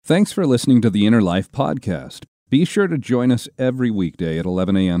Thanks for listening to the Inner Life Podcast. Be sure to join us every weekday at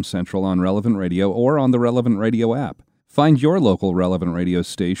 11 a.m. Central on Relevant Radio or on the Relevant Radio app. Find your local Relevant Radio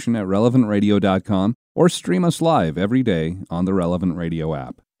station at relevantradio.com or stream us live every day on the Relevant Radio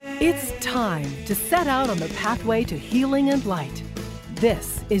app. It's time to set out on the pathway to healing and light.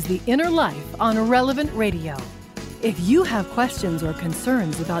 This is The Inner Life on Relevant Radio. If you have questions or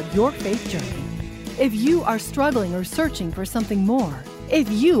concerns about your faith journey, if you are struggling or searching for something more, if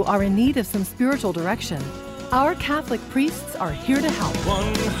you are in need of some spiritual direction, our Catholic priests are here to help.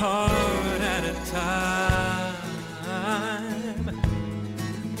 One heart at a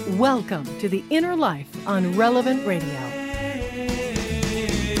time. Welcome to The Inner Life on Relevant Radio.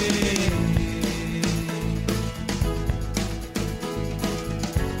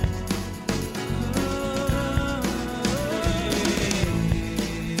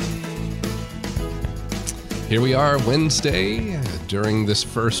 Here we are, Wednesday, during this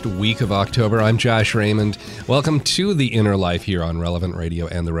first week of October. I'm Josh Raymond. Welcome to The Inner Life here on Relevant Radio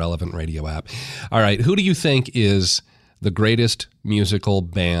and the Relevant Radio app. All right, who do you think is the greatest musical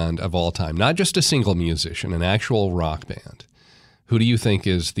band of all time? Not just a single musician, an actual rock band. Who do you think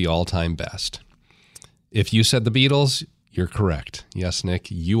is the all-time best? If you said the Beatles, you're correct. Yes,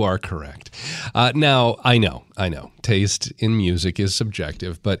 Nick, you are correct. Now, I know, taste in music is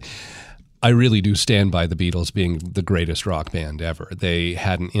subjective, but I really do stand by the Beatles being the greatest rock band ever. They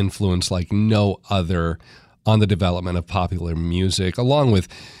had an influence like no other on the development of popular music, along with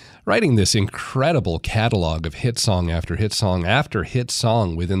writing this incredible catalog of hit song after hit song after hit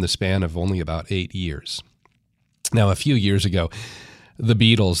song within the span of only about 8 years. Now, a few years ago, the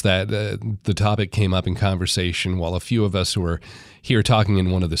Beatles, the topic came up in conversation while a few of us who were here talking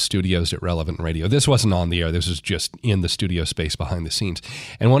in one of the studios at Relevant Radio. This wasn't on the air. This was just in the studio space behind the scenes.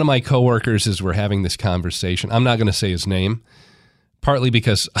 And one of my coworkers, as we're having this conversation, I'm not going to say his name, partly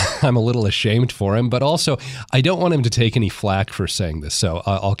because I'm a little ashamed for him, but also I don't want him to take any flack for saying this, so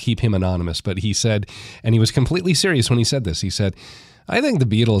I'll keep him anonymous. But he said, and he was completely serious when he said this, he said, I think the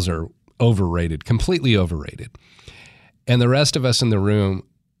Beatles are overrated, completely overrated. And the rest of us in the room,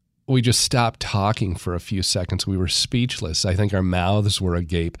 we just stopped talking for a few seconds. We were speechless. I think our mouths were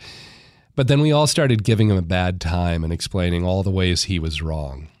agape. But then we all started giving him a bad time and explaining all the ways he was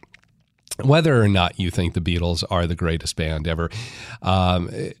wrong. Whether or not you think the Beatles are the greatest band ever,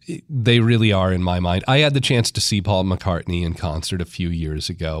 they really are in my mind. I had the chance to see Paul McCartney in concert a few years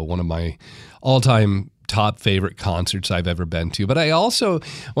ago, one of my all-time top favorite concerts I've ever been to. But I also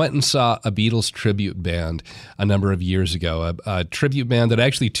went and saw a Beatles tribute band a number of years ago, a tribute band that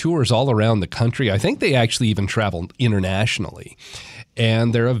actually tours all around the country. I think they actually even travel internationally.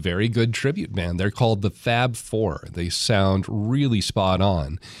 And they're a very good tribute band. They're called the Fab Four. They sound really spot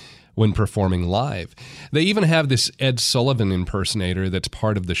on when performing live. They even have this Ed Sullivan impersonator that's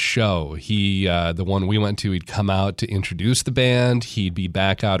part of the show. He, the one we went to, he'd come out to introduce the band. He'd be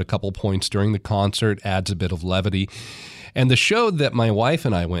back out a couple points during the concert, adds a bit of levity. And the show that my wife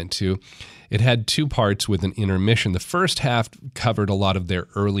and I went to, it had two parts with an intermission. The first half covered a lot of their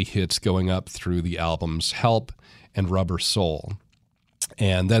early hits going up through the albums Help and Rubber Soul.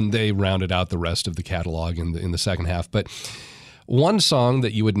 And then they rounded out the rest of the catalog in the second half. But one song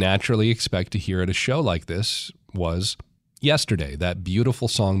that you would naturally expect to hear at a show like this was Yesterday, that beautiful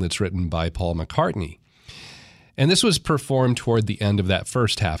song that's written by Paul McCartney. And this was performed toward the end of that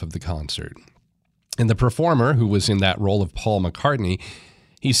first half of the concert. And the performer, who was in that role of Paul McCartney,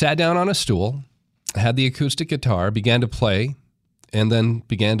 he sat down on a stool, had the acoustic guitar, began to play, and then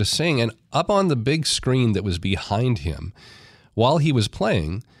began to sing. And up on the big screen that was behind him, while he was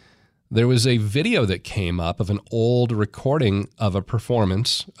playing, there was a video that came up of an old recording of a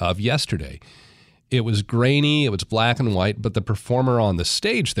performance of Yesterday. It was grainy, it was black and white, but the performer on the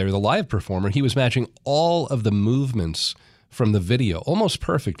stage there, the live performer, he was matching all of the movements from the video almost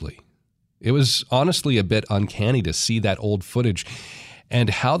perfectly. It was honestly a bit uncanny to see that old footage and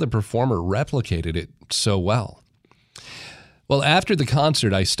how the performer replicated it so well. Well, after the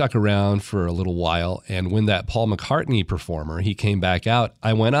concert, I stuck around for a little while, and when that Paul McCartney performer, he came back out,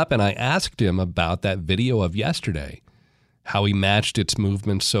 I went up and I asked him about that video of Yesterday, how he matched its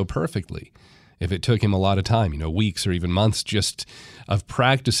movements so perfectly. If it took him a lot of time, weeks or even months just of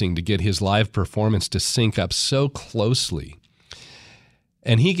practicing to get his live performance to sync up so closely.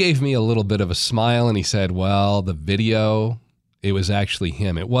 And he gave me a little bit of a smile and he said, well, the video, it was actually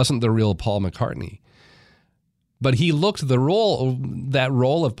him. It wasn't the real Paul McCartney. But he looked that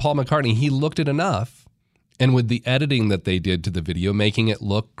role of Paul McCartney, he looked it enough. And with the editing that they did to the video, making it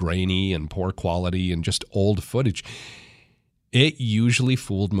look grainy and poor quality and just old footage, it usually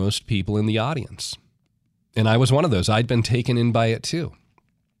fooled most people in the audience. And I was one of those. I'd been taken in by it too.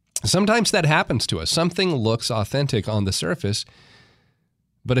 Sometimes that happens to us. Something looks authentic on the surface,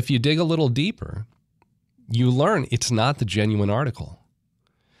 but if you dig a little deeper, you learn it's not the genuine article.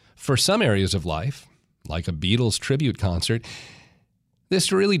 For some areas of life, like a Beatles tribute concert,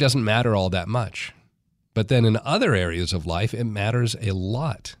 this really doesn't matter all that much. But then in other areas of life, it matters a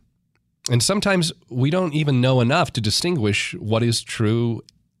lot. And sometimes we don't even know enough to distinguish what is true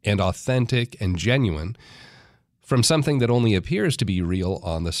and authentic and genuine from something that only appears to be real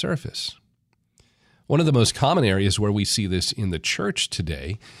on the surface. One of the most common areas where we see this in the church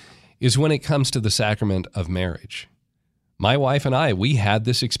today is when it comes to the sacrament of marriage. My wife and I, we had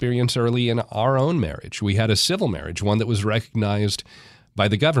this experience early in our own marriage. We had a civil marriage, one that was recognized by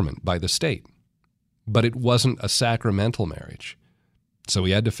the government, by the state. But it wasn't a sacramental marriage. So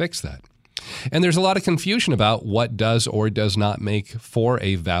we had to fix that. And there's a lot of confusion about what does or does not make for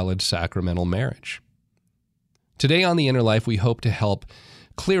a valid sacramental marriage. Today on The Inner Life, we hope to help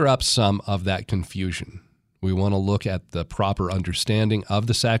clear up some of that confusion. We want to look at the proper understanding of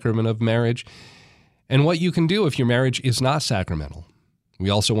the sacrament of marriage and what you can do if your marriage is not sacramental. We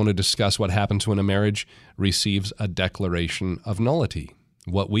also want to discuss what happens when a marriage receives a declaration of nullity,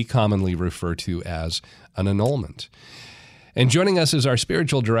 what we commonly refer to as an annulment. And joining us is our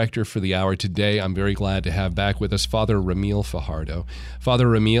spiritual director for the hour today. I'm very glad to have back with us Father Ramil Fajardo. Father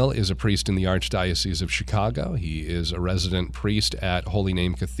Ramil is a priest in the Archdiocese of Chicago. He is a resident priest at Holy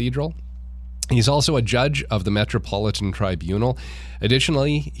Name Cathedral. He's also a judge of the Metropolitan Tribunal.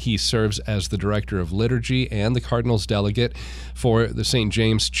 Additionally, he serves as the director of liturgy and the Cardinal's delegate for the St.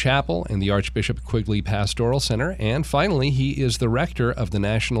 James Chapel and the Archbishop Quigley Pastoral Center. And finally, he is the rector of the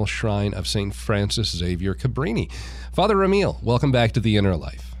National Shrine of St. Francis Xavier Cabrini. Father Ramil, welcome back to The Inner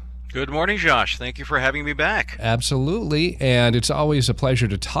Life. Good morning, Josh. Thank you for having me back. Absolutely, and it's always a pleasure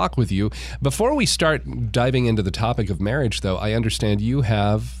to talk with you. Before we start diving into the topic of marriage, though, I understand you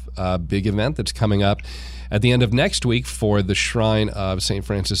have a big event that's coming up at the end of next week for the Shrine of St.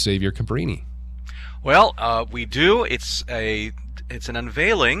 Francis Xavier Cabrini. Well, we do. It's an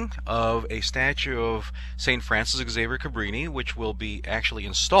unveiling of a statue of St. Francis Xavier Cabrini, which will be actually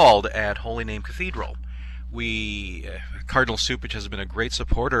installed at Holy Name Cathedral. Cardinal Supich has been a great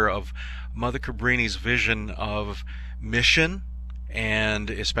supporter of Mother Cabrini's vision of mission, and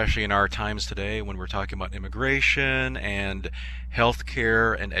especially in our times today when we're talking about immigration and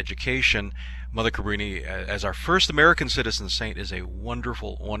healthcare and education, Mother Cabrini, as our first American citizen saint, is a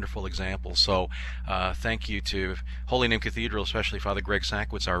wonderful, wonderful example. So thank you to Holy Name Cathedral, especially Father Greg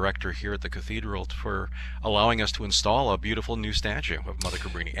Sackwitz, our rector here at the cathedral, for allowing us to install a beautiful new statue of Mother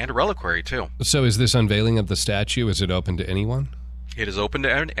Cabrini, and a reliquary, too. So is this unveiling of the statue, is it open to anyone? It is open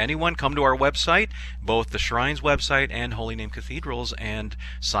to anyone. Come to our website, both the Shrine's website and Holy Name Cathedral's, and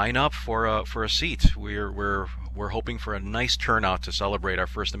sign up for a seat. We're hoping for a nice turnout to celebrate our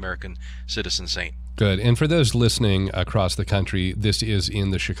first American citizen saint. Good. And for those listening across the country, this is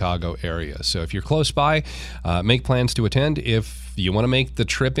in the Chicago area. So if you're close by, make plans to attend. If you want to make the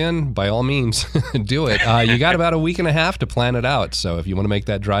trip in, by all means, do it. You got about a week and a half to plan it out. So if you want to make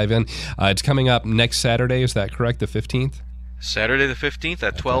that drive in, it's coming up next Saturday. Is that correct? The 15th? Saturday the 15th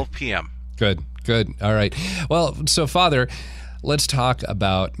at 12 p.m. Good. All right. Well, so Father, let's talk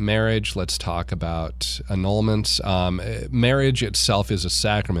about marriage. Let's talk about annulments. Marriage itself is a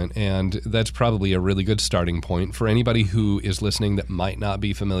sacrament, and that's probably a really good starting point for anybody who is listening that might not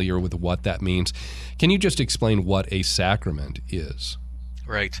be familiar with what that means. Can you just explain what a sacrament is?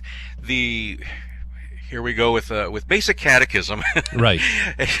 Right. Here we go with basic catechism. Right.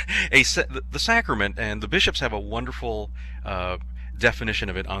 The sacrament, and the bishops have a wonderful definition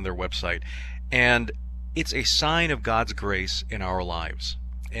of it on their website, and it's a sign of God's grace in our lives.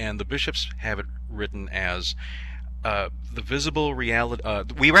 And the bishops have it written as the visible reality.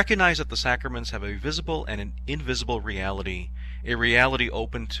 We recognize that the sacraments have a visible and an invisible reality, a reality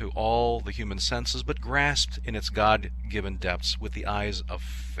open to all the human senses, but grasped in its God-given depths with the eyes of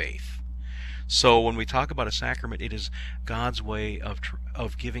faith. So when we talk about a sacrament, it is God's way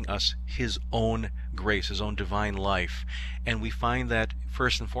of giving us His own grace, His own divine life. And we find that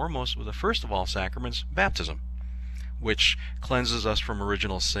first and foremost with the first of all sacraments, baptism, which cleanses us from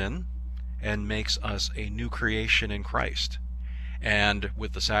original sin and makes us a new creation in Christ. And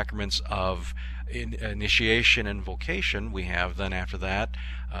with the sacraments of initiation and vocation, we have then after that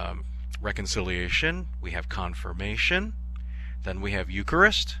reconciliation, we have confirmation, then we have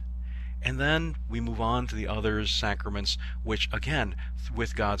Eucharist, and then we move on to the other sacraments, which again,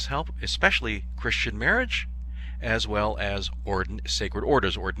 with God's help, especially Christian marriage, as well as sacred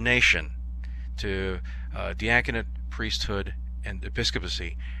orders, ordination, to diaconate, priesthood, and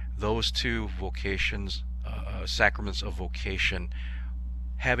episcopacy. Those two vocations, sacraments of vocation,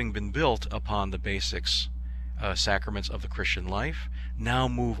 having been built upon the basics, sacraments of the Christian life, now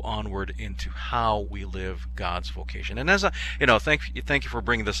move onward into how we live God's vocation. And as thank you for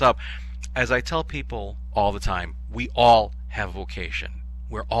bringing this up. As I tell people all the time, we all have vocation.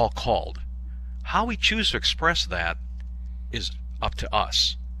 We're all called. How we choose to express that is up to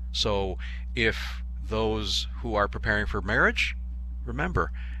us. So if those who are preparing for marriage,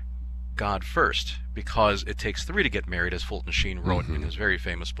 remember, God first, because it takes 3 to get married, as Fulton Sheen wrote in his very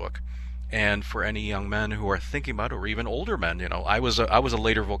famous book. And for any young men who are thinking about it, or even older men, I was a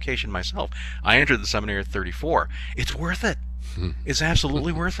later vocation myself. I entered the seminary at 34. It's worth it. It's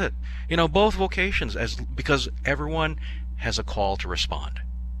absolutely worth it. Both vocations, because everyone has a call to respond.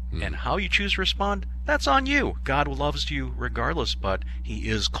 And how you choose to respond, that's on you. God loves you regardless, but He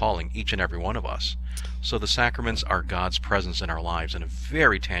is calling each and every one of us. So the sacraments are God's presence in our lives in a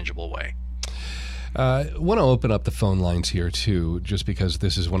very tangible way. I want to open up the phone lines here, too, just because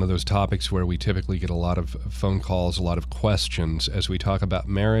this is one of those topics where we typically get a lot of phone calls, a lot of questions as we talk about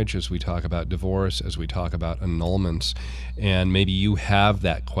marriage, as we talk about divorce, as we talk about annulments. And maybe you have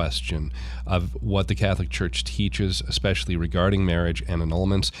that question of what the Catholic Church teaches, especially regarding marriage and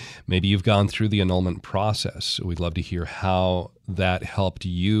annulments. Maybe you've gone through the annulment process. We'd love to hear how that helped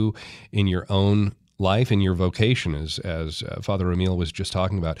you in your own life and your vocation, as Father Ramil was just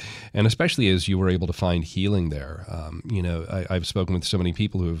talking about, and especially as you were able to find healing there. I've spoken with so many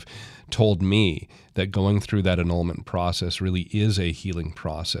people who have told me that going through that annulment process really is a healing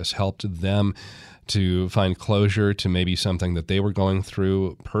process, helped them to find closure to maybe something that they were going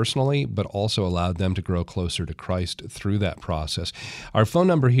through personally, but also allowed them to grow closer to Christ through that process. Our phone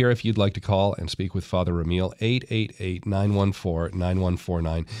number here, if you'd like to call and speak with Father Ramil,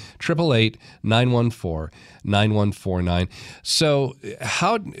 888-914-9149, 888-914-9149. So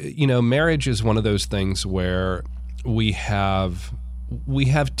how, marriage is one of those things where we have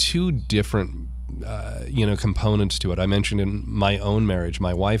 2 different, components to it. I mentioned in my own marriage,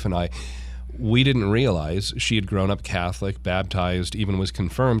 my wife and I, we didn't realize she had grown up Catholic, baptized, even was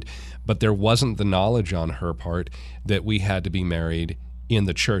confirmed, but there wasn't the knowledge on her part that we had to be married in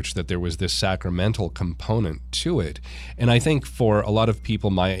the church, that there was this sacramental component to it. And I think for a lot of people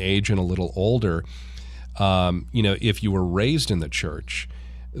my age and a little older, if you were raised in the church,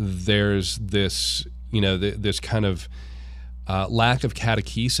 there's this, this kind of lack of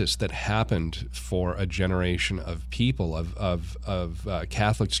catechesis that happened for a generation of people, of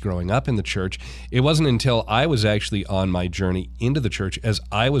Catholics growing up in the church. It wasn't until I was actually on my journey into the church, as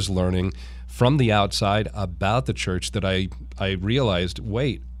I was learning from the outside about the church, that I realized,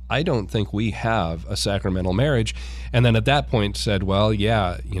 wait, I don't think we have a sacramental marriage. And then at that point said, well,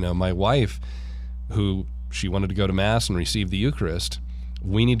 yeah, my wife, who she wanted to go to Mass and receive the Eucharist,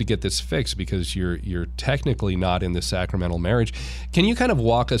 we need to get this fixed because you're technically not in the sacramental marriage. Can you kind of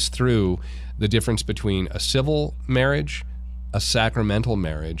walk us through the difference between a civil marriage, a sacramental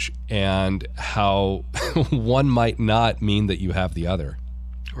marriage, and how one might not mean that you have the other?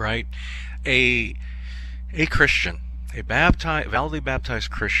 Right. A Christian, a validly baptized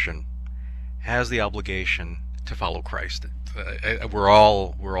Christian, has the obligation to follow Christ. We're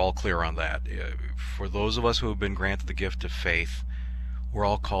all clear on that. For those of us who have been granted the gift of faith, we're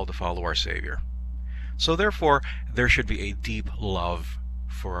all called to follow our Savior. So therefore, there should be a deep love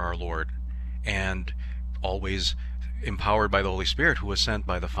for our Lord, and always empowered by the Holy Spirit, who was sent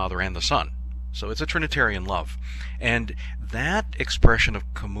by the Father and the Son. So it's a Trinitarian love. And that expression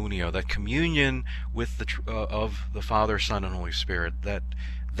of communio, that communion with of the Father, Son, and Holy Spirit,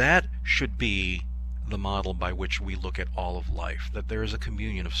 that should be the model by which we look at all of life, that there is a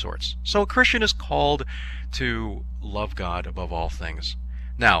communion of sorts. So a Christian is called to love God above all things.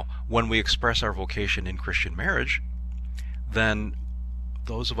 Now, when we express our vocation in Christian marriage, then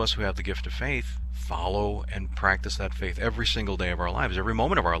those of us who have the gift of faith follow and practice that faith every single day of our lives, every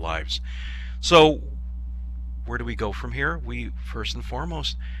moment of our lives. So where do we go from here? We, first and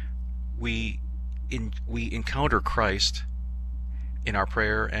foremost, we encounter Christ in our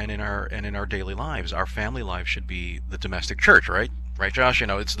prayer and in our daily lives. Our family life should be the domestic church, right? Right, Josh?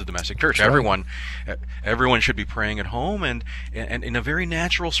 It's the domestic church. Right. Everyone should be praying at home, and in a very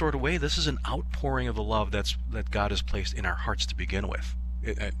natural sort of way, this is an outpouring of the love that God has placed in our hearts to begin with.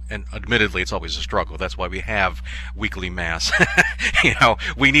 And admittedly, it's always a struggle. That's why we have weekly Mass.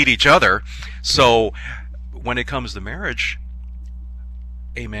 We need each other. So when it comes to marriage,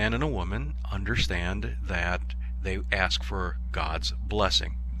 a man and a woman understand that they ask for God's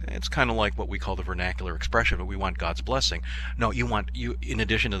blessing. It's kind of like what we call the vernacular expression, but we want God's blessing. No, in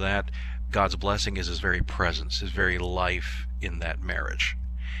addition to that, God's blessing is His very presence, His very life in that marriage.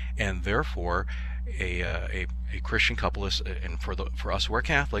 And therefore, a a Christian couple is, and for us who are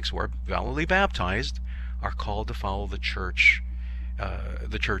Catholics, who are validly baptized, are called to follow the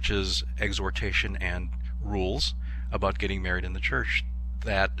church's exhortation and rules about getting married in the church,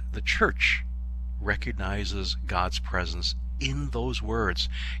 that the church recognizes God's presence in those words.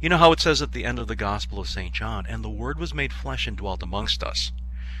 You know how it says at the end of the Gospel of St. John, and the Word was made flesh and dwelt amongst us.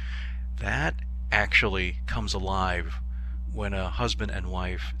 That actually comes alive when a husband and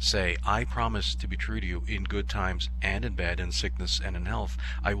wife say, I promise to be true to you in good times and in bad, in sickness and in health.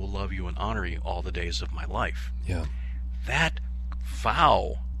 I will love you and honor you all the days of my life. Yeah. That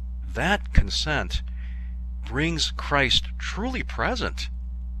vow, that consent, brings Christ truly present.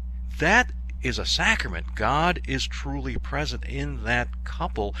 That is a sacrament. God is truly present in that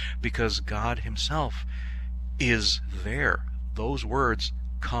couple because God himself is there. Those words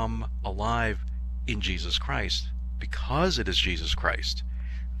come alive in Jesus Christ because it is Jesus Christ.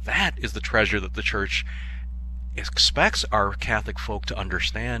 That is the treasure that the church expects our Catholic folk to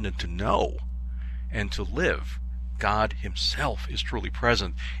understand and to know and to live. God himself is truly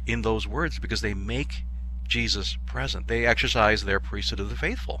present in those words because they make Jesus present. They exercise their priesthood of the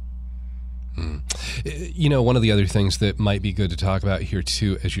faithful. You know, one of the other things that might be good to talk about here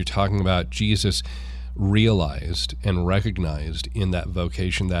too, as you're talking about Jesus realized and recognized in that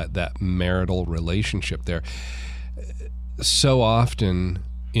vocation, that marital relationship there. So often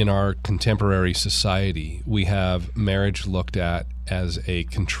in our contemporary society, we have marriage looked at as a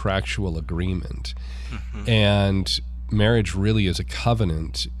contractual agreement. Mm-hmm. And marriage really is a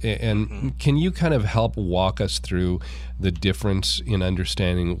covenant. And can you kind of help walk us through the difference in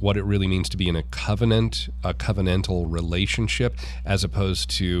understanding what it really means to be in a covenant, a covenantal relationship, as opposed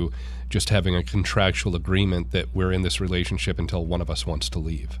to just having a contractual agreement that we're in this relationship until one of us wants to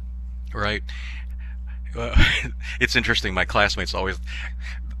leave? Right. It's interesting. My classmates always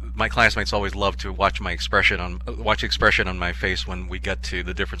love to watch the expression on my face when we get to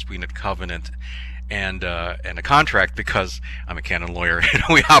the difference between a covenant and a contract, because I'm a canon lawyer and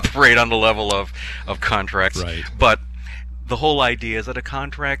we operate on the level of contracts. Right. But the whole idea is that a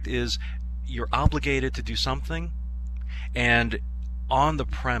contract is you're obligated to do something, and on the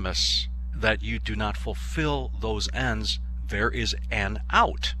premise that you do not fulfill those ends, there is an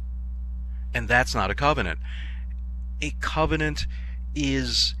out. And that's not a covenant. A covenant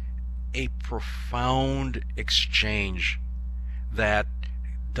is a profound exchange that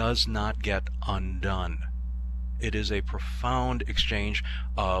does not get undone. It is a profound exchange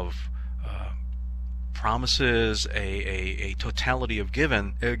of promises, a totality of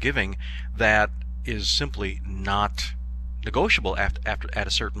giving that is simply not negotiable at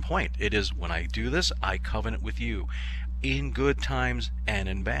a certain point. It is, when I do this, I covenant with you in good times and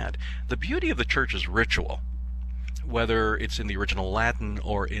in bad. The beauty of the church's ritual, whether it's in the original Latin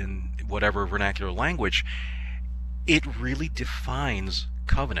or in whatever vernacular language, it really defines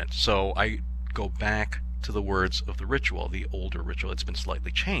covenant. So I go back to the words of the ritual, the older ritual. It's been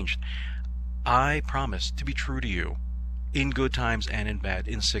slightly changed. I promise to be true to you in good times and in bad,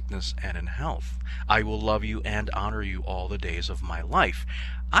 in sickness and in health. I will love you and honor you all the days of my life.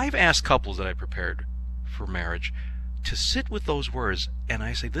 I've asked couples that I prepared for marriage to sit with those words, and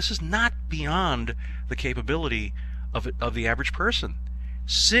I say, this is not beyond the capability of the average person.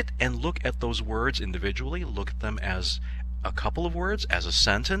 Sit and look at those words individually, look at them as a couple of words, as a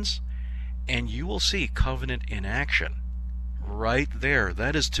sentence, and you will see covenant in action right there.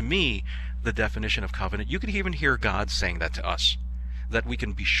 That is, to me, the definition of covenant. You could even hear God saying that to us, that we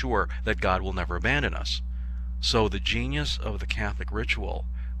can be sure that God will never abandon us. So the genius of the Catholic ritual,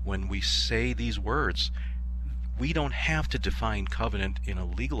 when we say these words, we don't have to define covenant in a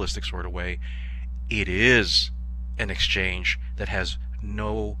legalistic sort of way. It is an exchange that has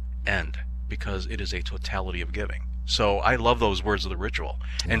no end because it is a totality of giving. So I love those words of the ritual.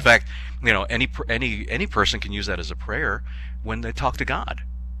 Yeah. In fact, you know, any person can use that as a prayer when they talk to God.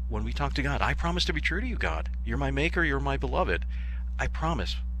 When we talk to God, I promise to be true to you, God. You're my maker, you're my beloved. I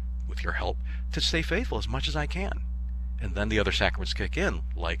promise, with your help, to stay faithful as much as I can. And then the other sacraments kick in,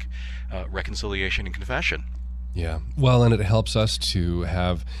 like reconciliation and confession. Yeah. Well, and it helps us to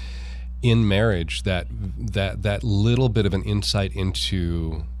have in marriage that little bit of an insight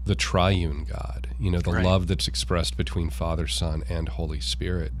into the triune God, you know, the love that's expressed between Father, Son, and Holy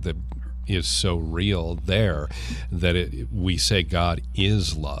Spirit that is so real there that we say God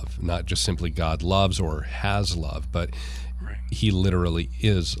is love, not just simply God loves or has love, but he literally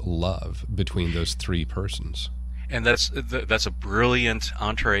is love between those three persons. And that's a brilliant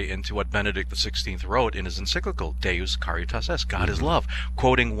entree into what Benedict XVI wrote in his encyclical Deus Caritas Est, God is love,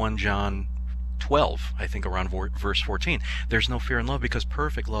 quoting 1 John 12, I think around verse 14. There's no fear in love because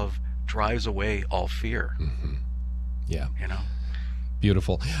perfect love drives away all fear. Mm-hmm. Yeah. You know?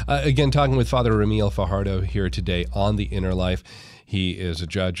 Beautiful. Again, talking with Father Ramil Fajardo here today on The Inner Life. He is a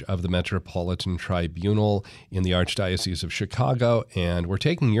judge of the Metropolitan Tribunal in the Archdiocese of Chicago, and we're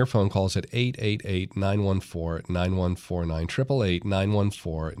taking your phone calls at 888-914-9149,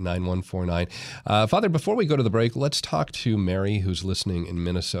 888-914-9149. Father, before we go to the break, let's talk to Mary, who's listening in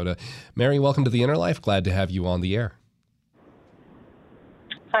Minnesota. Mary, welcome to The Inner Life. Glad to have you on the air.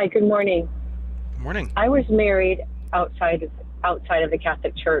 Hi, good morning. Good morning. I was married outside of the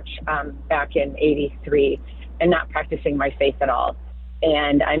Catholic Church back in '83 and not practicing my faith at all.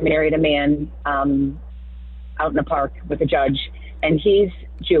 And I married a man out in the park with a judge, and he's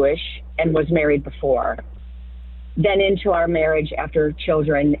Jewish and was married before. Then into our marriage after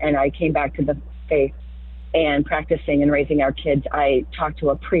children, and I came back to the faith and practicing and raising our kids, I talked to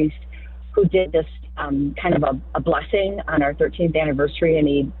a priest who did this kind of a blessing on our 13th anniversary,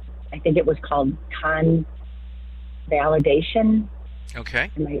 and I think it was called convalidation. Okay.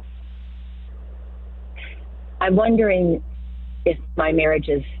 I'm wondering if my marriage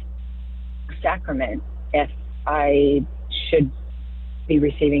is a sacrament, if I should be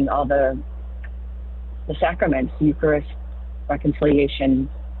receiving all the sacraments, Eucharist, reconciliation,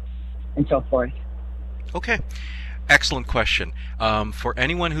 and so forth. Okay. Excellent question. For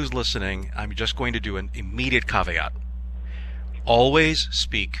anyone who's listening, I'm just going to do an immediate caveat. Always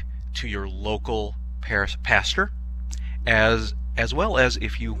speak to your local pastor, as well as,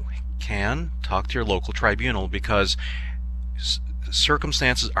 if you can, talk to your local tribunal, because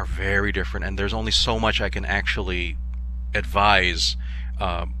circumstances are very different, and there's only so much I can actually advise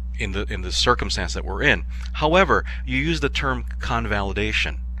in the circumstance that we're in. However, you use the term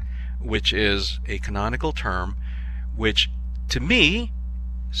convalidation, which is a canonical term, which to me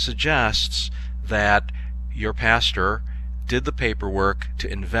suggests that your pastor did the paperwork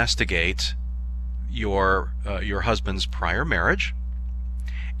to investigate your husband's prior marriage,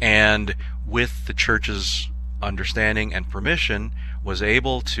 and with the church's understanding and permission was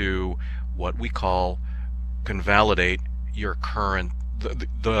able to what we call convalidate your current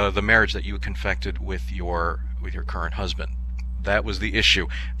the marriage that you confected with your current husband. That was the issue.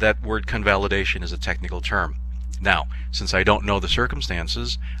 That word convalidation is a technical term. Now, since I don't know the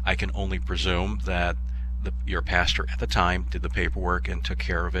circumstances, I can only presume that your pastor at the time did the paperwork and took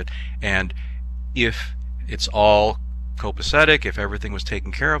care of it. And if it's all copacetic, if everything was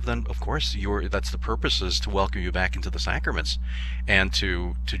taken care of, then of course that's the purpose, is to welcome you back into the sacraments and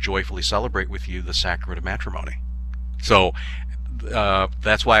to joyfully celebrate with you the sacrament of matrimony. So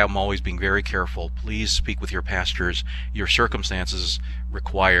that's why I'm always being very careful. Please speak with your pastors. Your circumstances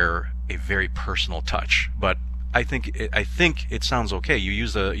require a very personal touch, but I think it sounds okay. You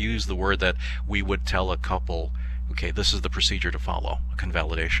use the word that we would tell a couple, okay, this is the procedure to follow, a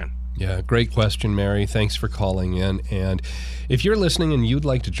convalidation. Yeah, great question, Mary. Thanks for calling in. And if you're listening and you'd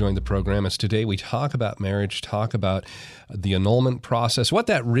like to join the program, as today we talk about marriage, talk about the annulment process, what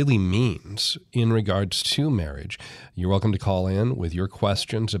that really means in regards to marriage, you're welcome to call in with your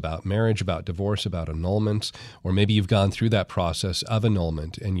questions about marriage, about divorce, about annulments, or maybe you've gone through that process of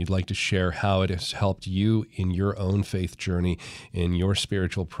annulment and you'd like to share how it has helped you in your own faith journey, in your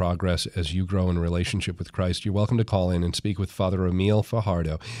spiritual progress as you grow in relationship with Christ. You're welcome to call in and speak with Father Ramil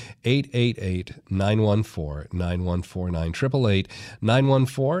Fajardo, 888-914-9149,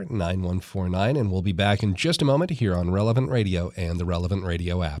 888-914-9149, and we'll be back in just a moment here on Relevant Radio and the Relevant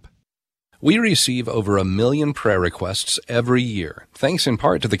Radio app. We receive over 1 million prayer requests every year, thanks in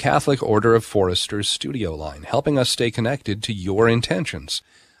part to the Catholic Order of Foresters studio line, helping us stay connected to your intentions.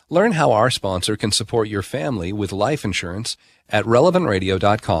 Learn how our sponsor can support your family with life insurance at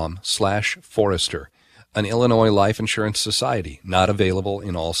relevantradio.com/Forester, an Illinois life insurance society not available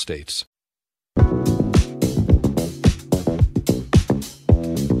in all states.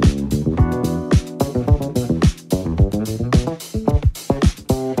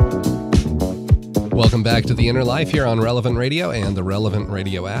 Welcome back to The Inner Life here on Relevant Radio and the Relevant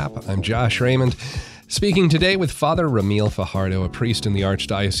Radio app. I'm Josh Raymond, speaking today with Father Ramil Fajardo, a priest in the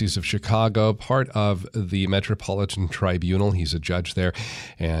Archdiocese of Chicago, part of the Metropolitan Tribunal. He's a judge there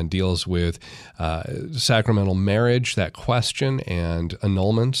and deals with sacramental marriage, that question, and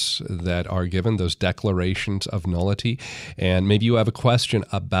annulments that are given, those declarations of nullity. And maybe you have a question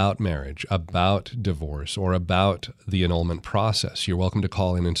about marriage, about divorce, or about the annulment process. You're welcome to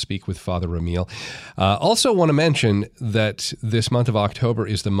call in and speak with Father Ramil. Also want to mention that this month of October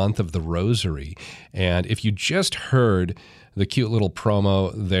is the month of the Rosary. And if you just heard the cute little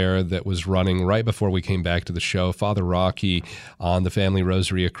promo there that was running right before we came back to the show. Father Rocky on the Family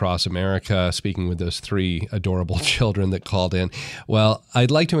Rosary Across America, speaking with those 3 adorable children that called in. Well,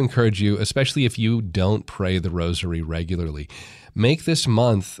 I'd like to encourage you, especially if you don't pray the rosary regularly, make this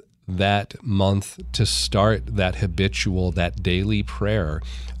month that month to start that habitual, that daily prayer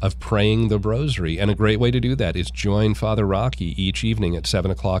of praying the rosary. And a great way to do that is join Father Rocky each evening at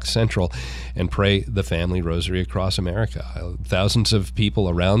 7 o'clock Central and pray the Family Rosary Across America. Thousands of people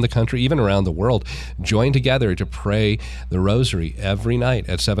around the country, even around the world, join together to pray the rosary every night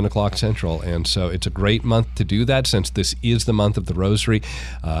at 7 o'clock Central. And so it's a great month to do that, since this is the month of the rosary.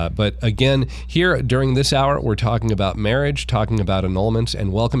 But again, here during this hour, we're talking about marriage, talking about annulments,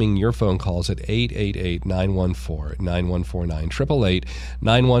 and welcoming your phone calls at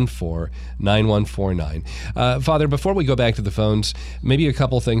 888-914-9149, 888-914-9149. Father, before we go back to the phones, maybe a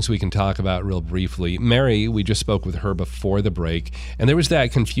couple things we can talk about real briefly. Mary, we just spoke with her before the break, and there was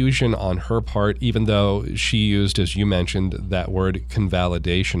that confusion on her part, even though she used, as you mentioned, that word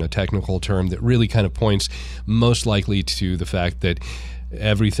convalidation, a technical term that really kind of points most likely to the fact that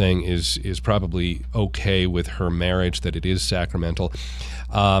everything is probably okay with her marriage, that it is sacramental.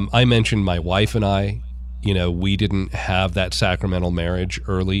 I mentioned my wife and I, we didn't have that sacramental marriage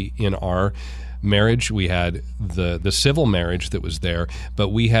early in our marriage. We had the civil marriage that was there, but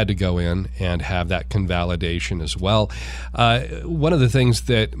we had to go in and have that convalidation as well. One of the things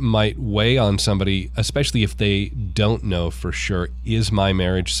that might weigh on somebody, especially if they don't know for sure, is my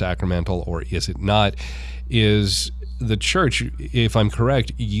marriage sacramental or is it not, is the church, if I'm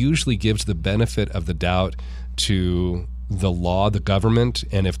correct, usually gives the benefit of the doubt to the law, the government,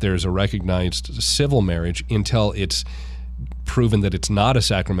 and if there's a recognized civil marriage, until it's proven that it's not a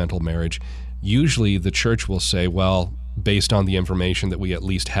sacramental marriage, usually the church will say, well, based on the information that we at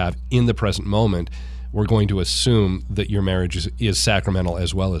least have in the present moment, we're going to assume that your marriage is sacramental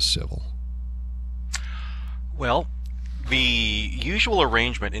as well as civil. Well, the usual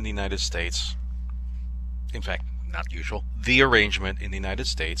arrangement in the United States, in fact, not usual, the arrangement in the United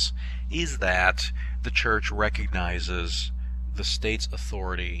States is that the church recognizes the state's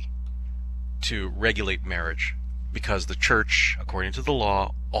authority to regulate marriage, because the church, according to the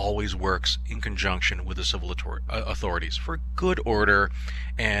law, always works in conjunction with the civil authorities for good order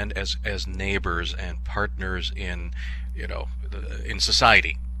and as neighbors and partners in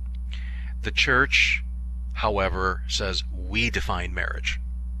society. The church, however, says we define marriage.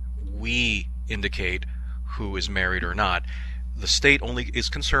 We indicate who is married or not. The state only is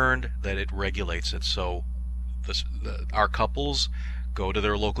concerned that it regulates it. So our couples go to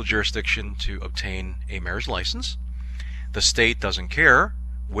their local jurisdiction to obtain a marriage license. The state doesn't care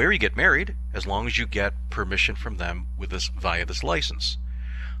where you get married as long as you get permission from them via this license.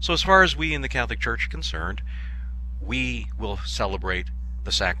 So as far as we in the Catholic Church are concerned, we will celebrate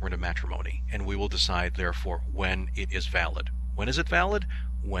the sacrament of matrimony, and we will decide therefore when it is valid. When is it valid?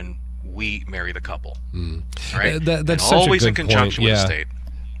 When we marry the couple. Right? That's and always in conjunction with the state.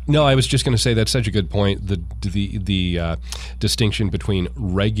 No, I was just going to say that's such a good point. The distinction between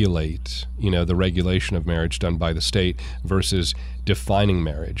regulate, the regulation of marriage done by the state, versus defining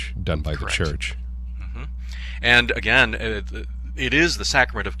marriage done by Correct. The church. Mm-hmm. And again, it is the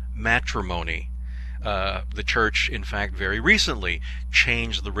sacrament of matrimony. The church, in fact, very recently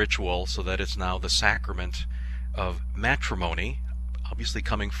changed the ritual so that it's now the sacrament of matrimony, obviously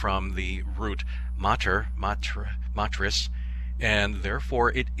coming from the root matris, and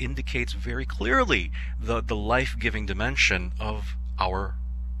therefore it indicates very clearly the life-giving dimension of our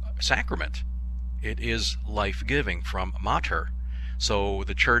sacrament. It is life-giving from mater. So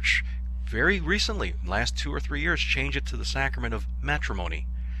the church very recently, last 2 or 3 years, changed it to the sacrament of matrimony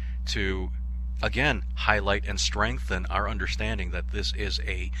to, again, highlight and strengthen our understanding that this is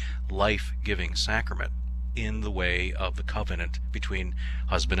a life-giving sacrament in the way of the covenant between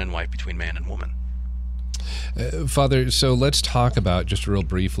husband and wife, between man and woman. Father, so let's talk about, just real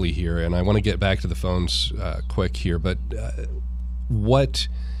briefly here, and I want to get back to the phones quick here, but what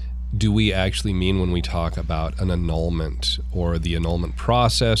do we actually mean when we talk about an annulment, or the annulment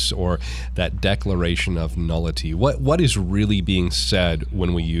process, or that declaration of nullity? What is really being said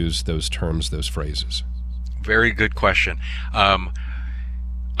when we use those terms, those phrases? Very good question.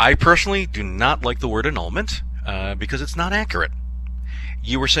 I personally do not like the word annulment because it's not accurate.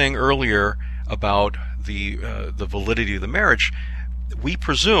 You were saying earlier about the validity of the marriage. We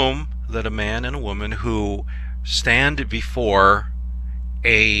presume that a man and a woman who stand before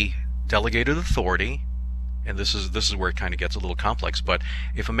a delegated authority, and this is where it kind of gets a little complex, but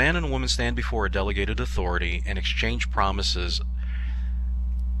if a man and a woman stand before a delegated authority and exchange promises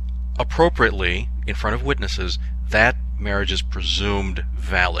appropriately in front of witnesses, that marriage is presumed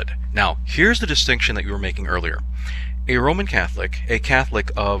valid. Now, here's the distinction that you were making earlier. A Roman Catholic, a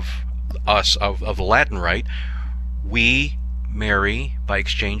Catholic of us, of the Latin Rite, we marry by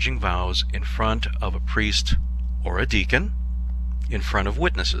exchanging vows in front of a priest or a deacon, in front of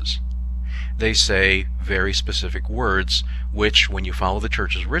witnesses. They say very specific words, which, when you follow the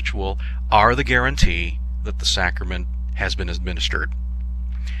Church's ritual, are the guarantee that the sacrament has been administered.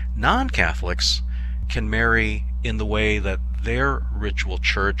 Non-Catholics can marry in the way that their ritual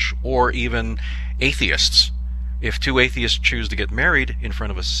church, or even atheists, if two atheists choose to get married in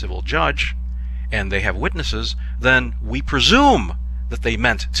front of a civil judge and they have witnesses, then we presume that they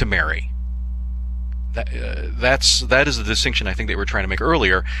meant to marry. That is the distinction I think they were trying to make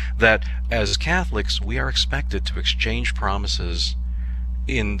earlier, that as Catholics we are expected to exchange promises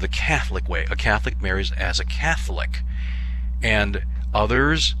in the Catholic way. A Catholic marries as a Catholic, and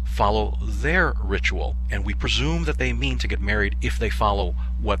others follow their ritual, and we presume that they mean to get married if they follow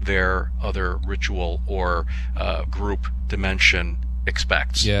what their other ritual or group dimension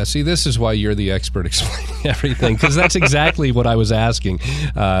expects. Yeah, see, this is why you're the expert explaining everything, because that's exactly what I was asking.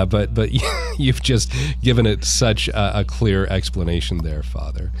 But you've just given it such a clear explanation there,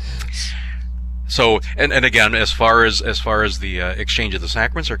 Father. So, and again, as far as the exchange of the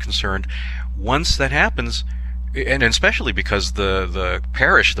sacraments are concerned, once that happens, and especially because the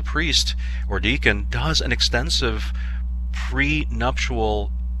parish, the priest or deacon, does an extensive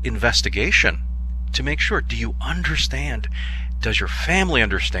prenuptial investigation to make sure, do you understand? Does your family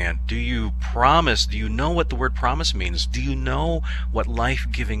understand? Do you promise? Do you know what the word promise means? Do you know what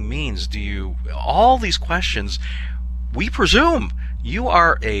life-giving means? All these questions, we presume you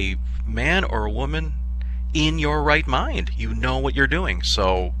are a man or a woman in your right mind. You know what you're doing.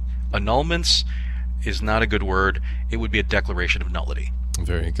 So annulments is not a good word. It would be a declaration of nullity.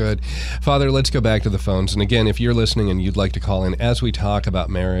 Very good. Father, let's go back to the phones. And again, if you're listening and you'd like to call in as we talk about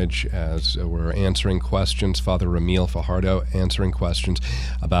marriage, as we're answering questions, Father Ramil Fajardo answering questions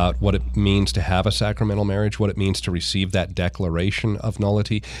about what it means to have a sacramental marriage, what it means to receive that declaration of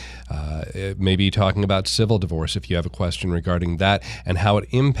nullity. Maybe talking about civil divorce if you have a question regarding that and how it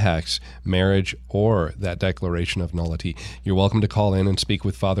impacts marriage or that declaration of nullity. You're welcome to call in and speak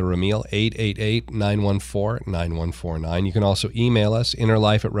with Father Ramil, 888-914-9149. You can also email us,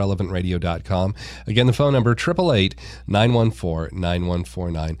 innerlife@relevantradio.com. Again, the phone number,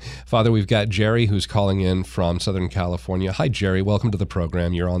 888-914-9149. Father, we've got Jerry who's calling in from Southern California. Hi, Jerry. Welcome to the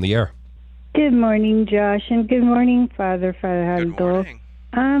program. You're on the air. Good morning, Josh, and good morning, Father Fajardo. Good morning.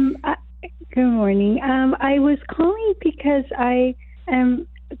 Good morning. I was calling because I am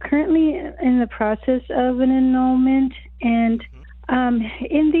currently in the process of an annulment, and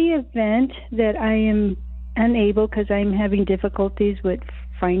in the event that I am unable, because I'm having difficulties with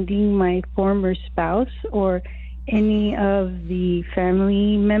finding my former spouse or any of the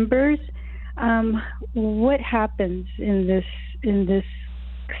family members, what happens in this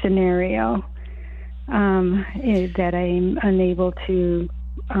scenario that I'm unable to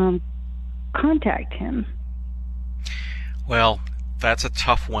contact him? Well, that's a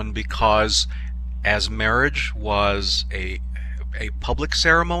tough one, because as marriage was a public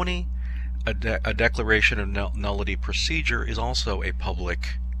ceremony, a declaration of nullity procedure is also a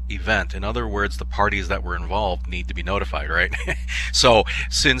public event. In other words, the parties that were involved need to be notified, right? So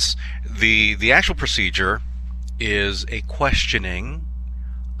since the actual procedure is a questioning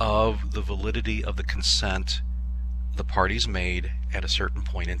of the validity of the consent the parties made at a certain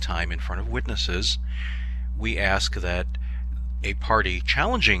point in time in front of witnesses, we ask that a party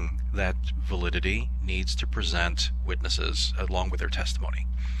challenging that validity needs to present witnesses along with their testimony.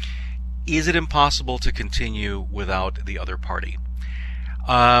 Is it impossible to continue without the other party?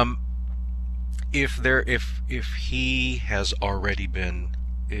 If he has already been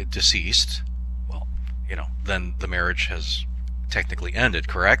deceased, well, then the marriage has technically ended,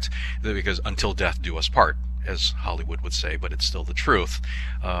 correct? Because until death do us part, as Hollywood would say, but it's still the truth.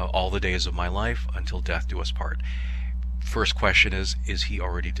 All the days of my life until death do us part. First question is he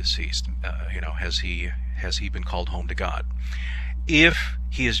already deceased? Has he been called home to God? If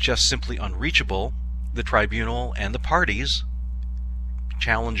he is just simply unreachable, the tribunal and the parties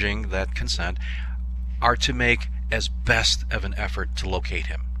challenging that consent are to make as best of an effort to locate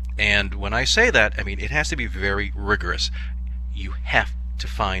him. And when I say that, I mean it has to be very rigorous. You have to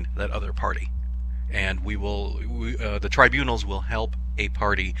find that other party, and the tribunals will help a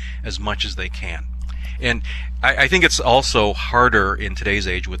party as much as they can. And I think it's also harder in today's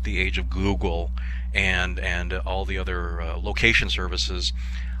age, with the age of Google and all the other location services.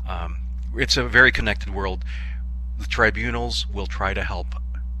 It's a very connected world. The tribunals will try to help,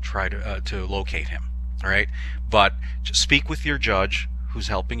 to locate him. All right? But just speak with your judge who's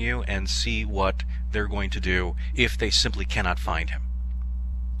helping you and see what they're going to do if they simply cannot find him.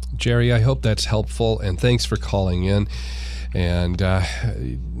 Jerry, I hope that's helpful, and thanks for calling in. And,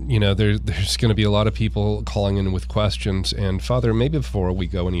 there's going to be a lot of people calling in with questions. And, Father, maybe before we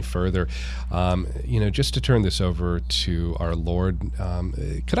go any further, just to turn this over to our Lord,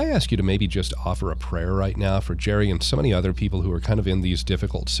 could I ask you to maybe just offer a prayer right now for Jerry and so many other people who are kind of in these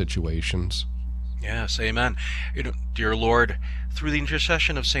difficult situations? Yes, amen. Dear Lord, through the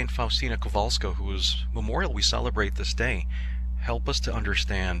intercession of St. Faustina Kowalska, whose memorial we celebrate this day, help us to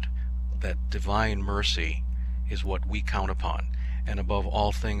understand that divine mercy is what we count upon. And above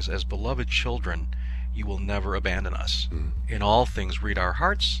all things, as beloved children, you will never abandon us. In all things, read our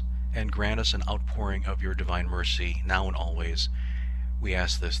hearts and grant us an outpouring of your divine mercy, now and always. We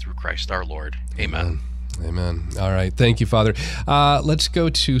ask this through Christ our Lord. Amen. Amen. All right. Thank you, Father. Let's go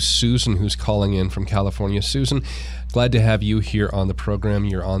to Susan, who's calling in from California. Susan, glad to have you here on the program.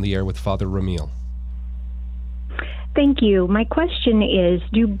 You're on the air with Father Ramil. Thank you. My question is,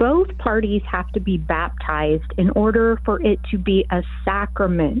 do both parties have to be baptized in order for it to be a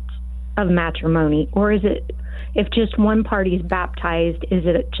sacrament of matrimony? Or is it, if just one party is baptized, is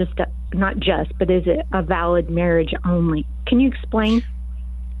it just, but is it a valid marriage only? Can you explain?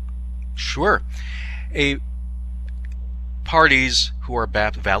 Sure. Parties who are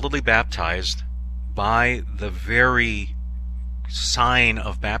validly baptized by the very sign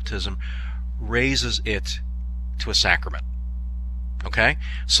of baptism raises it to a sacrament. Okay?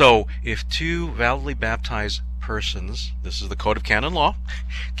 So if two validly baptized persons, this is the Code of Canon Law,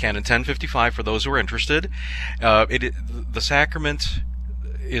 Canon 1055 for those who are interested, the sacrament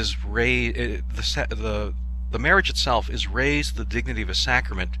is raised, the marriage itself is raised to the dignity of a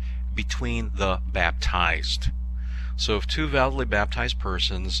sacrament between the baptized. So if two validly baptized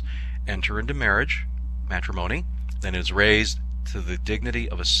persons enter into matrimony, then it is raised to the dignity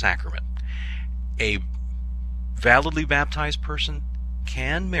of a sacrament. A validly baptized person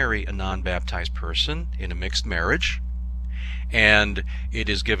can marry a non-baptized person in a mixed marriage, and it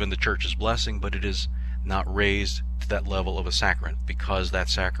is given the church's blessing, but it is not raised to that level of a sacrament, because that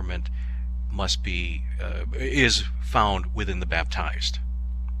sacrament must be is found within the baptized.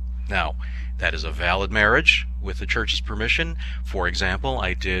 Now, that is a valid marriage with the church's permission. For example,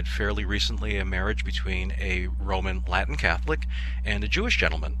 I did fairly recently a marriage between a Roman Latin Catholic and a Jewish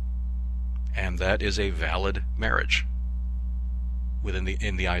gentleman, and that is a valid marriage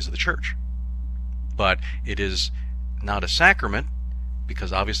in the eyes of the church. But it is not a sacrament,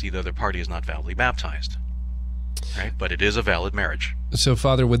 because obviously the other party is not validly baptized. Right? But it is a valid marriage. So,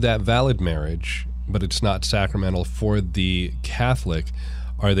 Father, with that valid marriage, but it's not sacramental for the Catholic,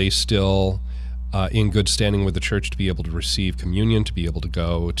 are they still in good standing with the church to be able to receive communion, to be able to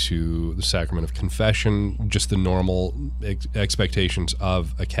go to the sacrament of confession, just the normal expectations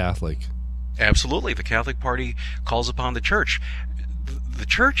of a Catholic? Absolutely. The Catholic party calls upon the church. The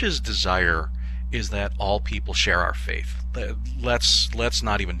church's desire is that all people share our faith. Let's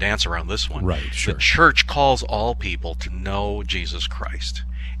not even dance around this one. Right, sure. The church calls all people to know Jesus Christ.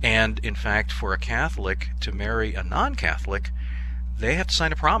 And in fact, for a Catholic to marry a non-Catholic, they have to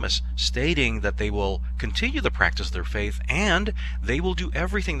sign a promise stating that they will continue the practice of their faith, and they will do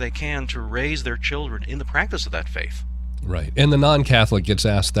everything they can to raise their children in the practice of that faith. Right. And the non-Catholic gets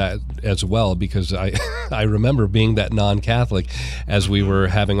asked that as well, because I remember being that non-Catholic as we were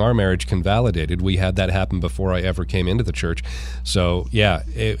having our marriage convalidated. We had that happen before I ever came into the church. So, yeah,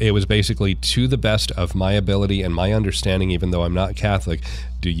 it was basically to the best of my ability and my understanding, even though I'm not Catholic,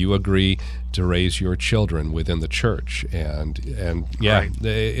 do you agree to raise your children within the church? And yeah, right.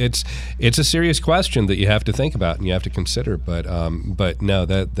 It's a serious question that you have to think about and you have to consider. But no,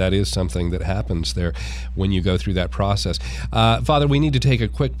 that is something that happens there when you go through that process. Father, we need to take a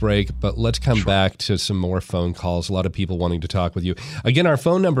quick break, but let's come back to some more phone calls. A lot of people wanting to talk with you. Again, our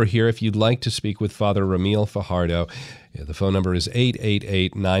phone number here, if you'd like to speak with Father Ramil Fajardo, the phone number is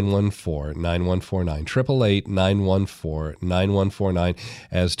 888-914-9149, 888-914-9149.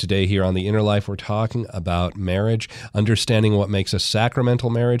 As today here on The Inner Life, we're talking about marriage, understanding what makes a sacramental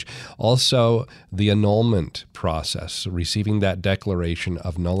marriage, also the annulment process, receiving that declaration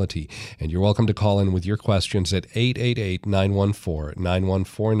of nullity. And you're welcome to call in with your questions at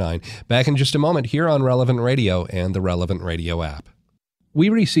 888-914-9149. Back in just a moment here on Relevant Radio and the Relevant Radio app. We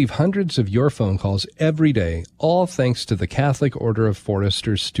receive hundreds of your phone calls every day, all thanks to the Catholic Order of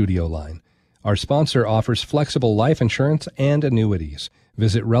Foresters Studio Line. Our sponsor offers flexible life insurance and annuities.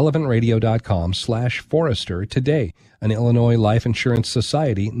 Visit relevantradio.com/Forester today, an Illinois life insurance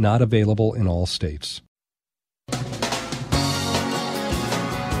society not available in all states.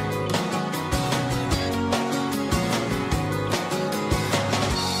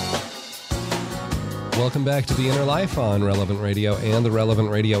 Welcome back to The Inner Life on Relevant Radio and the Relevant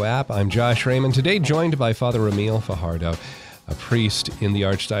Radio app. I'm Josh Raymond, today joined by Father Ramil Fajardo, a priest in the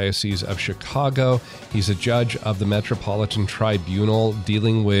Archdiocese of Chicago. He's a judge of the Metropolitan Tribunal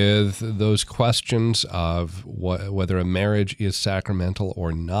dealing with those questions of whether a marriage is sacramental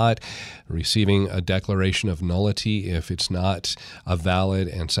or not, receiving a declaration of nullity if it's not a valid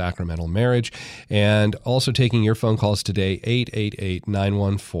and sacramental marriage, and also taking your phone calls today,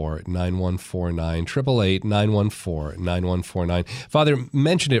 888-914-9149, 888-914-9149. Father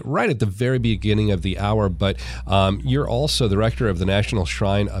mentioned it right at the very beginning of the hour, but you're also the director of the National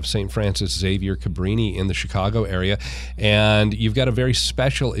Shrine of St. Francis Xavier Cabrini in the Chicago area, and you've got a very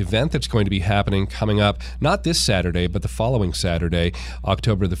special event that's going to be happening coming up, not this Saturday, but the following Saturday,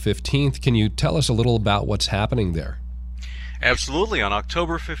 October the 15th. Can you tell us a little about what's happening there? Absolutely. On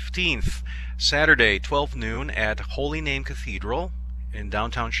October 15th, Saturday, 12 noon at Holy Name Cathedral in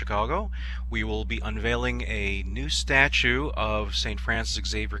downtown Chicago, we will be unveiling a new statue of St. Francis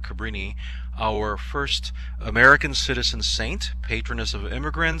Xavier Cabrini, our first American citizen saint, patroness of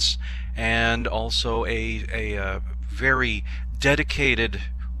immigrants, and also a very dedicated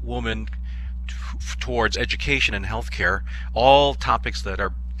woman towards education and healthcare, all topics that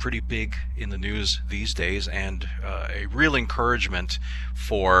are pretty big in the news these days, and a real encouragement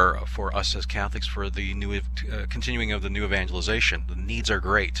for us as Catholics for the new continuing of the new evangelization. The needs are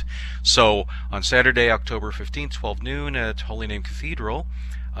great. So on Saturday, October 15th, 12 noon at Holy Name Cathedral,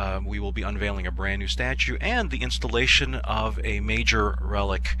 we will be unveiling a brand new statue and the installation of a major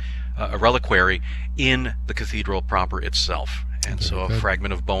reliquary in the cathedral proper itself, and so a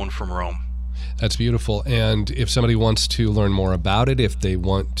fragment of bone from Rome. That's beautiful. And if somebody wants to learn more about it, if they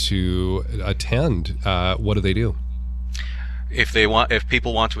want to attend, what do they do? If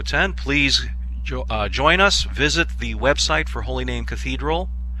people want to attend, please join us. Visit the website for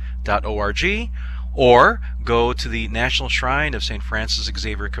holynamecathedral.org, or go to the National Shrine of St. Francis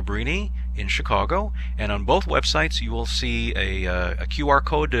Xavier Cabrini in Chicago, and on both websites you will see a QR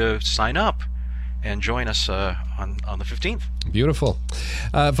code to sign up and join us on the 15th. Beautiful.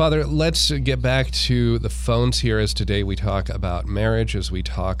 Father, let's get back to the phones here, as today we talk about marriage, as we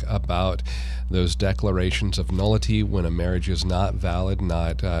talk about those declarations of nullity when a marriage is not valid,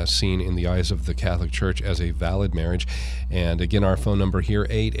 not seen in the eyes of the Catholic Church as a valid marriage. And again, our phone number here,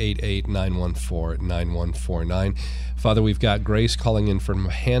 888-914-9149. Father, we've got Grace calling in from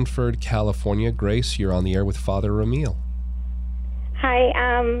Hanford, California. Grace, you're on the air with Father Ramil. Hi,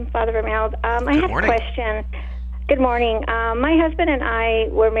 Father Ramil. I had a question. Good morning. My husband and I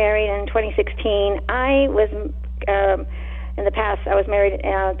were married in 2016. I was, in the past, I was married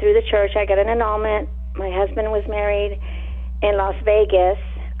through the church. I got an annulment. My husband was married in Las Vegas.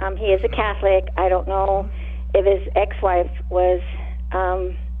 He is a Catholic. I don't know if his ex-wife was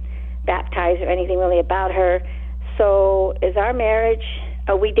baptized or anything really about her. So is our marriage,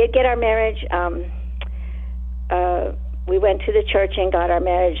 we did get our marriage, we went to the church and got our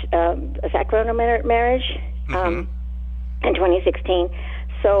marriage, a sacramental marriage, in 2016.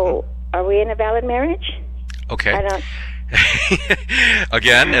 So, are we in a valid marriage? Okay.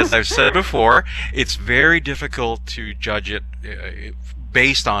 Again, as I've said before, it's very difficult to judge it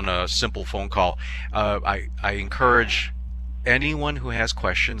based on a simple phone call. I encourage anyone who has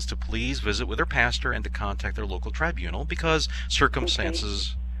questions to please visit with their pastor and to contact their local tribunal, because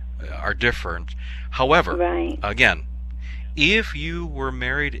circumstances are different. However, again, if you were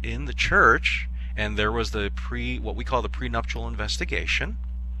married in the church and there was what we call the prenuptial investigation,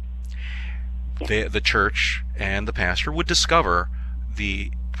 the church and the pastor would discover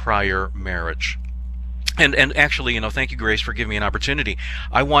the prior marriage. And actually, thank you, Grace, for giving me an opportunity.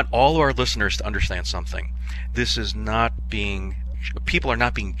 I want all of our listeners to understand something. This is people are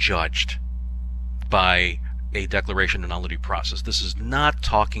not being judged by a declaration of nullity process. This is not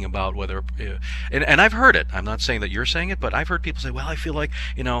talking about whether, and I've heard it. I'm not saying that you're saying it, but I've heard people say, well, I feel like,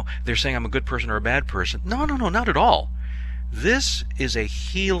 they're saying I'm a good person or a bad person. No, not at all. This is a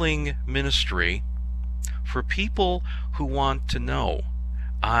healing ministry for people who want to know,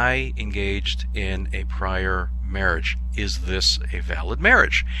 I engaged in a prior marriage. Is this a valid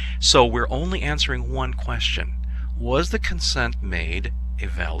marriage? So we're only answering one question. Was the consent made a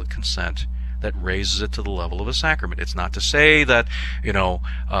valid consent that raises it to the level of a sacrament? It's not to say that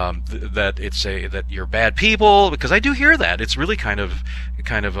that you're bad people, because I do hear that. It's really kind of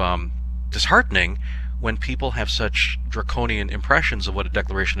disheartening when people have such draconian impressions of what a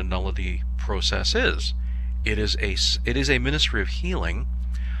declaration of nullity process is. It is a ministry of healing,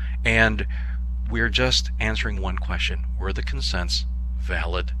 and we're just answering one question: were the consents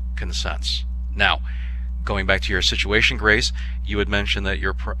valid consents? Now, going back to your situation, Grace, you had mentioned that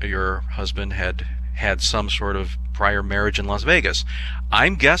your husband had had some sort of prior marriage in Las Vegas.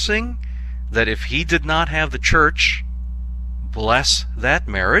 I'm guessing that if he did not have the church bless that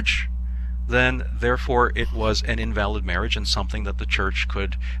marriage, then therefore it was an invalid marriage and something that the church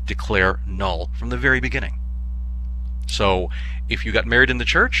could declare null from the very beginning. So if you got married in the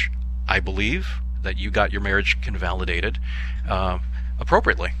church, I believe that you got your marriage convalidated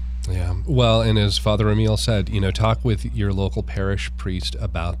appropriately. Yeah. Well, and as Father Ramil said, talk with your local parish priest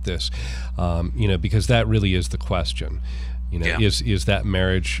about this, because that really is the question. Is that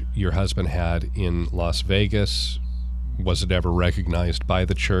marriage your husband had in Las Vegas, was it ever recognized by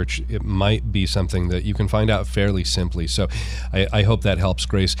the church? It might be something that you can find out fairly simply. So I hope that helps,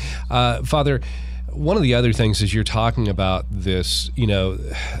 Grace. Father, one of the other things is you're talking about this,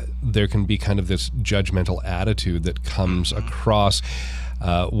 there can be kind of this judgmental attitude that comes across.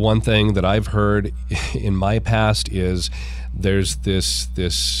 One thing that I've heard in my past is there's this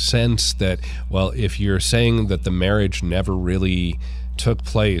sense that, well, if you're saying that the marriage never really took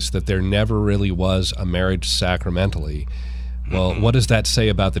place, that there never really was a marriage sacramentally, well, what does that say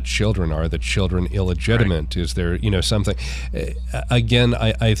about the children? Are the children illegitimate? Right. Is there, something? Again,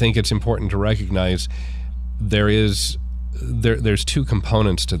 I think it's important to recognize there's two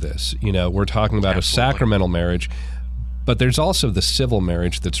components to this. We're talking about a sacramental marriage, but there's also the civil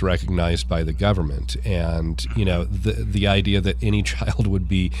marriage that's recognized by the government, and the idea that any child would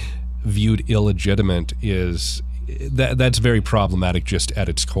be viewed illegitimate is that's very problematic just at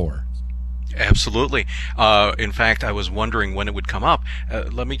its core. Absolutely. In fact, I was wondering when it would come up.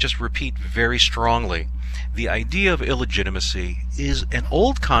 Let me just repeat very strongly. The idea of illegitimacy is an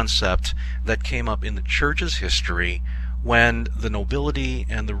old concept that came up in the church's history when the nobility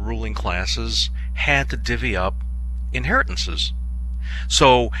and the ruling classes had to divvy up inheritances.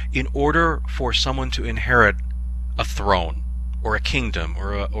 So in order for someone to inherit a throne or a kingdom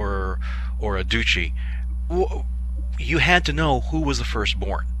or a duchy, you had to know who was the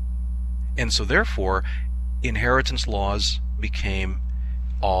firstborn. And so therefore inheritance laws became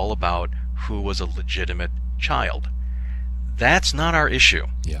all about who was a legitimate child. That's not our issue.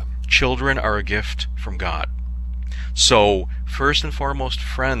 Yeah. Children are a gift from God. So first and foremost,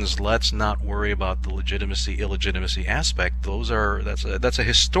 friends, let's not worry about the illegitimacy aspect. That's a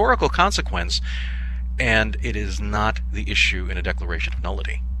historical consequence, and it is not the issue in a declaration of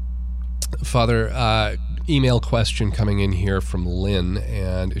nullity. Father, email question coming in here from Lynn,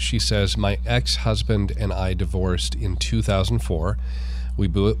 and she says, my ex-husband and I divorced in 2004. We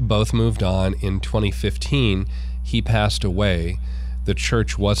both moved on. In 2015, he passed away. The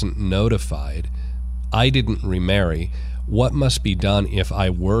church wasn't notified. I didn't remarry. What must be done if I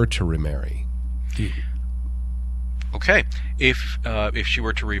were to remarry? Okay. If she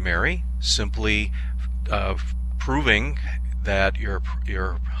were to remarry, simply proving that your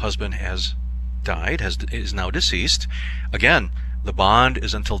husband has died, is now deceased. Again, the bond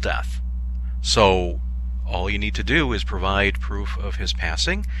is until death. So all you need to do is provide proof of his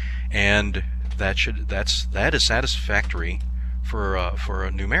passing, and that is satisfactory for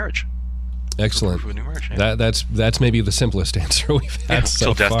a new marriage. Excellent. For a new marriage, yeah. That's maybe the simplest answer we've had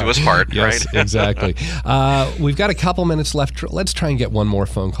so far. Till death do us part, yes, right? Exactly. We've got a couple minutes left. Let's try and get one more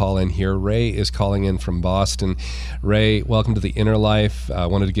phone call in here. Ray is calling in from Boston. Ray, welcome to the Inner Life. I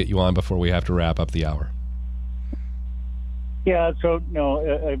wanted to get you on before we have to wrap up the hour. Yeah, so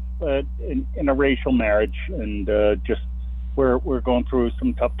in a racial marriage, and just we're going through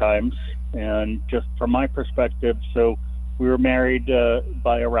some tough times, and just from my perspective, so we were married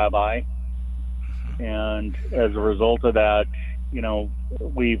by a rabbi, and as a result of that,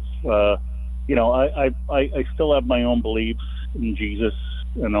 we've I still have my own beliefs in Jesus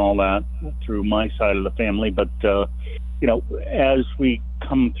and all that through my side of the family, but as we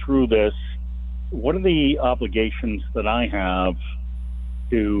come through this, what are the obligations that I have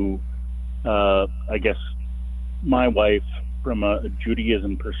to, I guess, my wife from a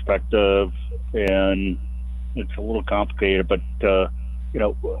Judaism perspective? And it's a little complicated, but our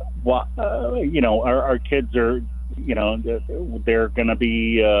kids are, they're going to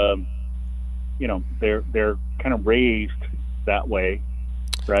be, they're kind of raised that way.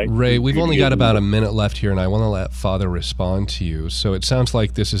 Right. Ray, we've only got about a minute left here, and I want to let Father respond to you. So it sounds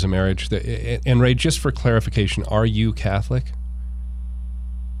like this is a marriage that, and Ray, just for clarification, are you Catholic?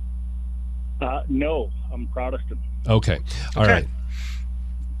 No, I'm Protestant. Okay. All right.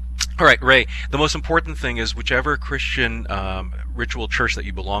 All right, Ray, the most important thing is whichever Christian ritual church that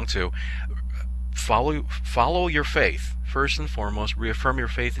you belong to, follow your faith. First and foremost, reaffirm your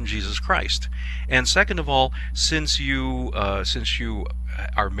faith in Jesus Christ. And second of all, since you are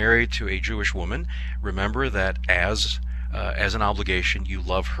married to a Jewish woman, remember that as an obligation, you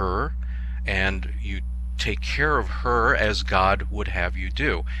love her and you take care of her as God would have you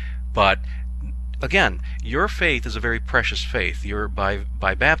do. But again, your faith is a very precious faith. You're by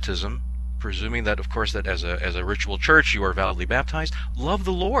baptism, presuming that, of course, that as a ritual church you are validly baptized, love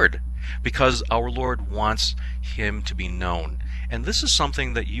the Lord, because our Lord wants him to be known. And this is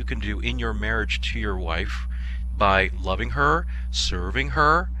something that you can do in your marriage to your wife by loving her, serving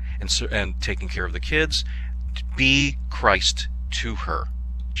her, and taking care of the kids. Be Christ to her.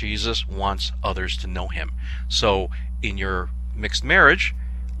 Jesus wants others to know him. So in your mixed marriage,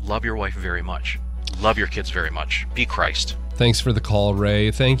 love your wife very much. Love your kids very much. Be Christ. Thanks for the call,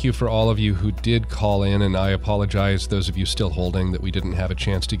 Ray. Thank you for all of you who did call in, and I apologize, those of you still holding, that we didn't have a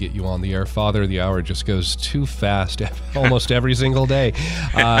chance to get you on the air. Father, the hour just goes too fast almost every single day.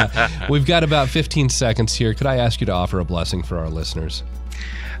 We've got about 15 seconds here. Could I ask you to offer a blessing for our listeners?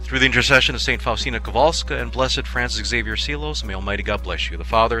 Through the intercession of St. Faustina Kowalska and Blessed Francis Xavier Sealos, may Almighty God bless you, the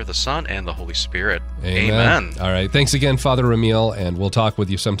Father, the Son, and the Holy Spirit. Amen. All right. Thanks again, Father Ramil, and we'll talk with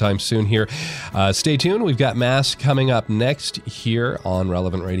you sometime soon here. Stay tuned. We've got Mass coming up next here on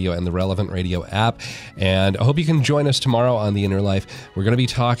Relevant Radio and the Relevant Radio app, and I hope you can join us tomorrow on The Inner Life. We're going to be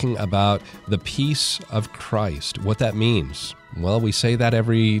talking about the peace of Christ, what that means. Well, we say that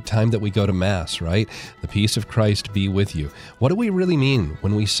every time that we go to Mass, right? The peace of Christ be with you. What do we really mean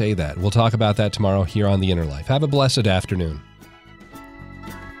when we say that? We'll talk about that tomorrow here on The Inner Life. Have a blessed afternoon.